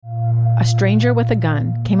a stranger with a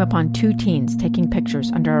gun came upon two teens taking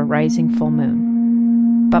pictures under a rising full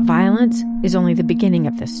moon. But violence is only the beginning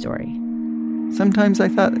of this story. Sometimes I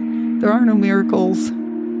thought, there are no miracles.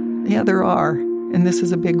 Yeah, there are, and this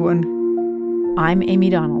is a big one. I'm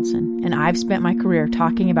Amy Donaldson, and I've spent my career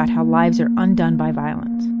talking about how lives are undone by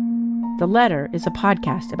violence. The Letter is a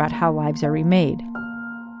podcast about how lives are remade.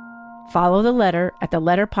 Follow The Letter at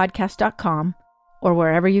theletterpodcast.com or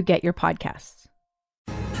wherever you get your podcasts.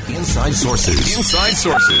 Inside Sources. Inside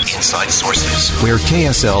Sources. Inside Sources. Where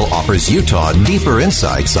KSL offers Utah deeper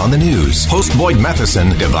insights on the news. Host Boyd Matheson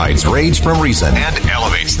divides rage from reason and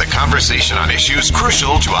elevates the conversation on issues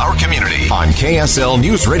crucial to our community. On KSL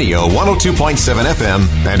News Radio 102.7 FM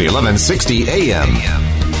and 1160 AM.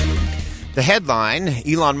 The headline,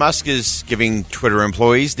 Elon Musk is giving Twitter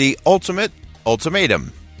employees the ultimate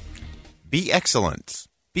ultimatum. Be excellent.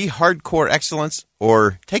 Be hardcore excellence,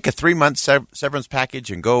 or take a 3-month severance package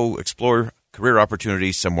and go explore career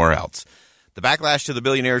opportunities somewhere else. The backlash to the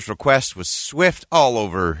billionaire's request was swift all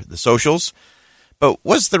over the socials. But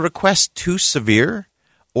was the request too severe?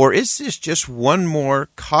 Or is this just one more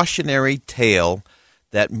cautionary tale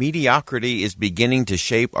that mediocrity is beginning to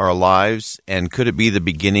shape our lives, and could it be the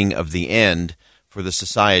beginning of the end for the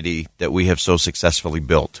society that we have so successfully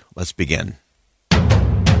built? Let's begin.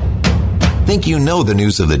 Think you know the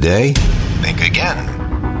news of the day? Think again.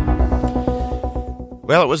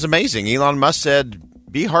 Well, it was amazing. Elon Musk said,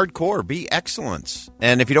 be hardcore, be excellence.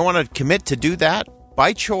 And if you don't want to commit to do that,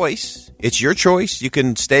 by choice, it's your choice. You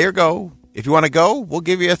can stay or go. If you want to go, we'll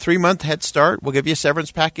give you a 3-month head start. We'll give you a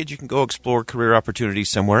severance package. You can go explore career opportunities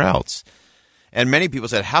somewhere else. And many people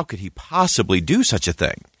said, how could he possibly do such a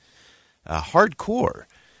thing? Hardcore.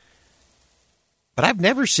 But I've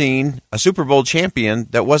never seen a Super Bowl champion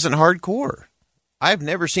that wasn't hardcore. I've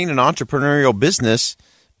never seen an entrepreneurial business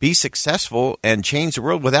be successful and change the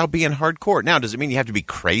world without being hardcore. Now, does it mean you have to be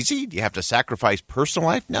crazy? Do you have to sacrifice personal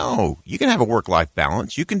life? No. You can have a work-life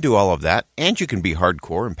balance. You can do all of that, and you can be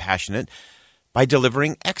hardcore and passionate by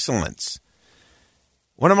delivering excellence.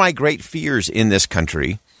 One of my great fears in this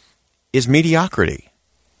country is mediocrity.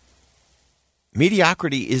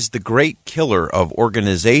 Mediocrity is the great killer of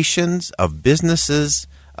organizations, of businesses,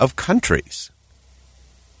 of countries.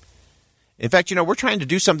 In fact, we're trying to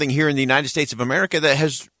do something here in the United States of America that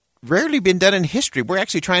has rarely been done in history. We're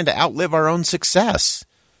actually trying to outlive our own success.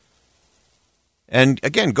 And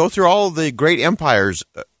again, go through all the great empires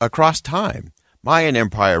across time. Mayan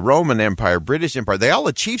Empire, Roman Empire, British Empire. They all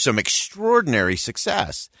achieved some extraordinary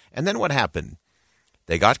success. And then what happened?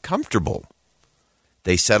 They got comfortable.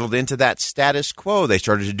 They settled into that status quo. They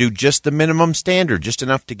started to do just the minimum standard, just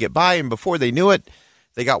enough to get by. And before they knew it,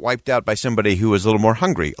 they got wiped out by somebody who was a little more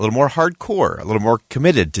hungry, a little more hardcore, a little more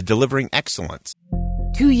committed to delivering excellence.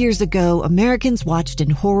 2 years ago, Americans watched in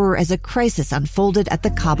horror as a crisis unfolded at the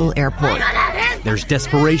Kabul airport. There's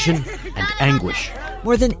desperation and anguish.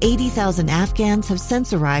 More than 80,000 Afghans have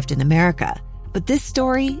since arrived in America, but this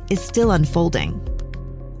story is still unfolding.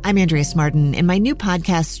 I'm Andrea Smartin. In my new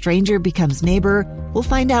podcast, Stranger Becomes Neighbor, we'll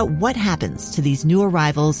find out what happens to these new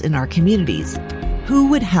arrivals in our communities. Who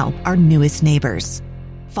would help our newest neighbors?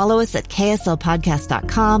 Follow us at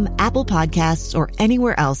kslpodcast.com, Apple Podcasts, or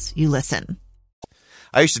anywhere else you listen.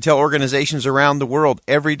 I used to tell organizations around the world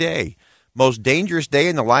every day, most dangerous day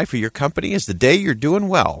in the life of your company is the day you're doing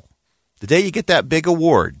well. The day you get that big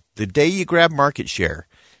award. The day you grab market share.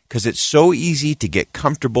 Because it's so easy to get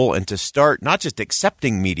comfortable and to start not just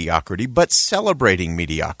accepting mediocrity, but celebrating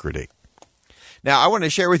mediocrity. Now, I want to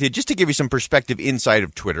share with you, just to give you some perspective inside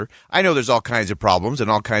of Twitter. I know there's all kinds of problems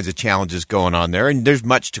and all kinds of challenges going on there, and there's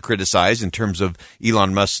much to criticize in terms of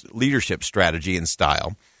Elon Musk's leadership strategy and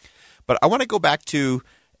style. But I want to go back to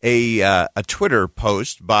a Twitter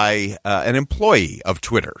post by an employee of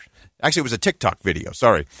Twitter. Actually, it was a TikTok video,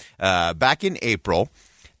 sorry. Back in April,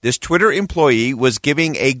 this Twitter employee was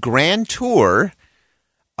giving a grand tour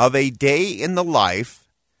of a day in the life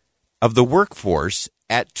of the workforce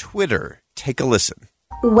at Twitter. Take a listen.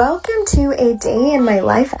 Welcome to a day in my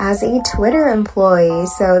life as a Twitter employee.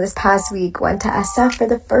 So this past week, went to SF for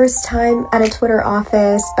the first time at a Twitter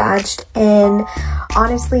office, badged in.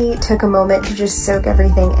 Honestly, took a moment to just soak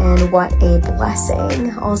everything in. What a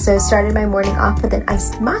blessing. Also started my morning off with an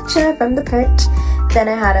iced matcha from the perch. Then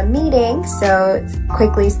I had a meeting, so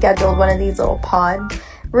quickly scheduled one of these little pod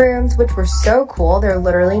rooms, which were so cool. They're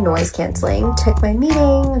literally noise canceling. Took my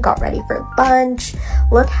meeting, got ready for lunch.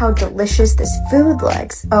 Look how delicious this food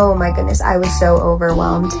looks. Oh my goodness, I was so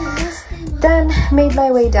overwhelmed. Then made my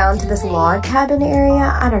way down to this log cabin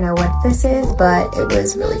area. I don't know what this is, but it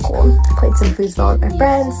was really cool. Played some foosball with my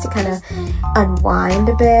friends to kind of unwind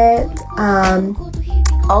a bit.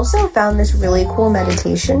 Also found this really cool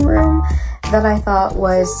meditation room that I thought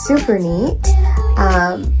was super neat.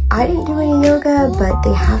 I didn't do any yoga, but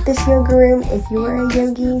they have this yoga room if you were a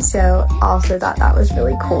yogi, so also thought that was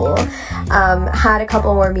really cool. Had a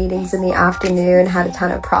couple more meetings in the afternoon, had a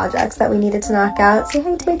ton of projects that we needed to knock out. Say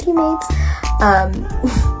hey to my teammates.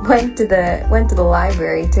 Went to the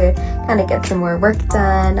library to kind of get some more work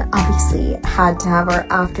done. Obviously had to have our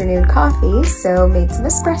afternoon coffee, so made some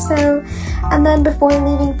espresso. And then before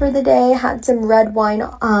leaving for the day, had some red wine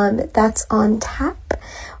that's on tap.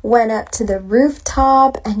 Went up to the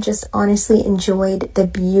rooftop and just honestly enjoyed the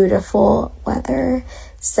beautiful weather.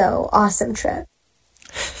 So awesome trip.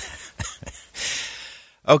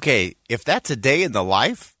 Okay, if that's a day in the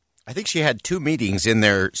life, I think she had 2 meetings in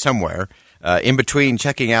there somewhere. In between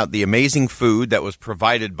checking out the amazing food that was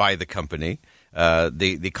provided by the company,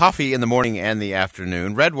 the coffee in the morning and the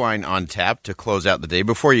afternoon, red wine on tap to close out the day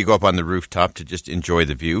before you go up on the rooftop to just enjoy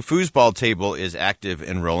the view. Foosball table is active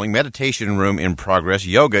and rolling. Meditation room in progress.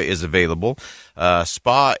 Yoga is available.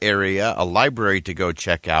 Spa area, a library to go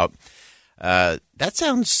check out. That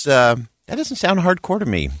doesn't sound hardcore to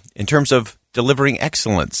me in terms of delivering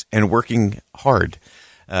excellence and working hard.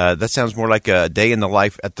 That sounds more like a day in the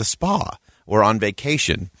life at the spa or on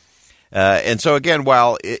vacation. And so, again,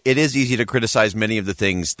 while it is easy to criticize many of the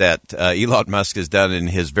things that Elon Musk has done in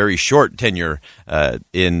his very short tenure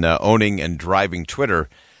in owning and driving Twitter,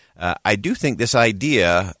 I do think this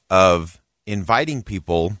idea of inviting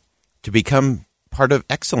people to become part of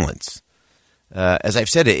excellence, as I've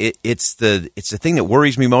said, it's the thing that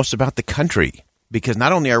worries me most about the country. Because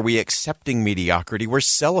not only are we accepting mediocrity, we're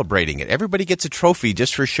celebrating it. Everybody gets a trophy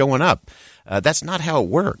just for showing up. That's not how it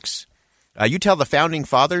works. You tell the founding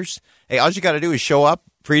fathers, hey, all you got to do is show up.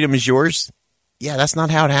 Freedom is yours. Yeah, that's not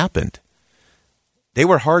how it happened. They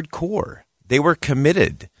were hardcore. They were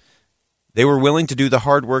committed. They were willing to do the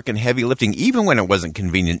hard work and heavy lifting, even when it wasn't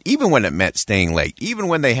convenient, even when it meant staying late, even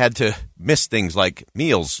when they had to miss things like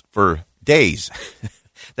meals for days.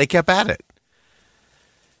 They kept at it.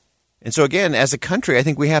 And so, again, as a country, I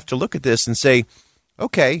think we have to look at this and say,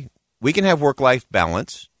 okay, we can have work-life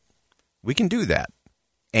balance. We can do that.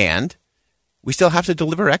 And we still have to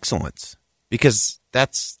deliver excellence because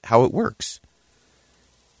that's how it works.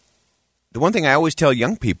 The one thing I always tell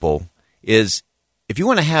young people is if you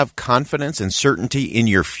want to have confidence and certainty in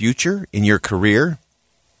your future, in your career,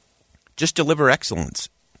 just deliver excellence.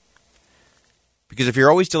 Because if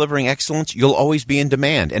you're always delivering excellence, you'll always be in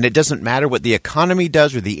demand. And it doesn't matter what the economy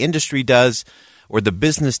does or the industry does or the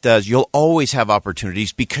business does, you'll always have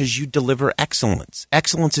opportunities because you deliver excellence.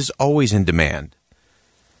 Excellence is always in demand.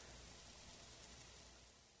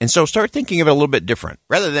 And so start thinking of it a little bit different.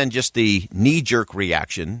 Rather than just the knee-jerk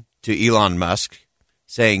reaction to Elon Musk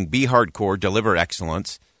saying, be hardcore, deliver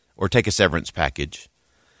excellence, or take a severance package.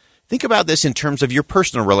 Think about this in terms of your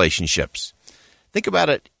personal relationships. Think about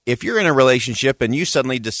it. If you're in a relationship and you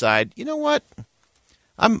suddenly decide, you know what,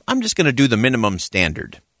 I'm just going to do the minimum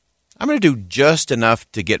standard. I'm going to do just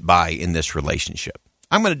enough to get by in this relationship.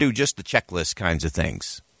 I'm going to do just the checklist kinds of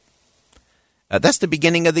things. That's the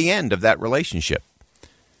beginning of the end of that relationship.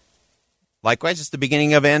 Likewise, it's the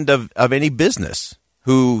beginning of end of any business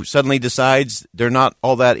who suddenly decides they're not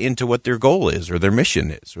all that into what their goal is or their mission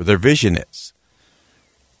is or their vision is.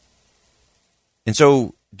 And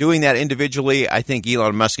so doing that individually, I think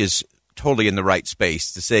Elon Musk is totally in the right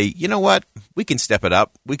space to say, you know what, we can step it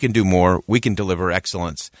up, we can do more, we can deliver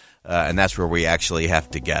excellence, and that's where we actually have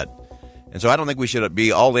to get. And so I don't think we should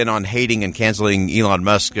be all in on hating and canceling Elon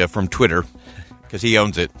Musk from Twitter because he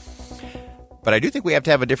owns it. But I do think we have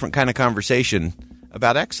to have a different kind of conversation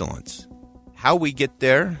about excellence, how we get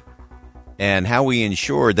there and how we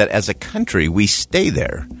ensure that as a country we stay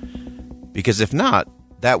there. Because if not,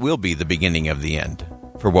 that will be the beginning of the end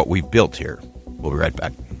for what we've built here. We'll be right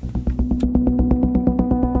back.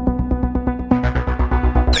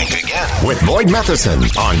 Think Again with Boyd Matheson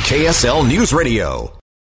on KSL News Radio.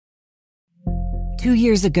 2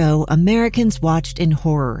 years ago, Americans watched in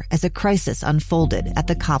horror as a crisis unfolded at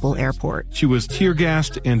the Kabul airport. She was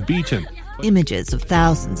tear-gassed and beaten. Images of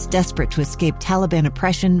thousands desperate to escape Taliban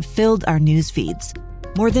oppression filled our news feeds.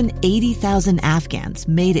 More than 80,000 Afghans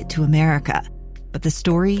made it to America. But the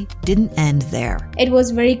story didn't end there. It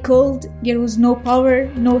was very cold. There was no power,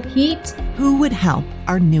 no heat. Who would help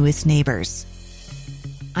our newest neighbors?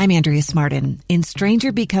 I'm Andrea Smartin. In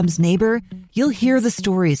Stranger Becomes Neighbor, you'll hear the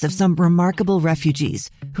stories of some remarkable refugees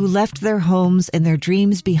who left their homes and their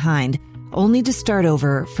dreams behind, only to start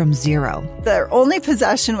over from zero. Their only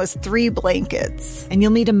possession was 3 blankets. And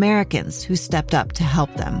you'll meet Americans who stepped up to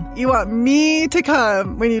help them. You want me to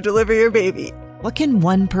come when you deliver your baby. What can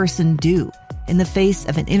one person do? in the face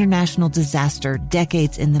of an international disaster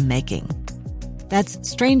decades in the making. That's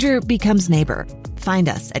Stranger Becomes Neighbor. Find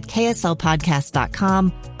us at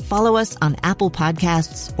kslpodcast.com, follow us on Apple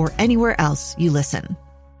Podcasts or anywhere else you listen.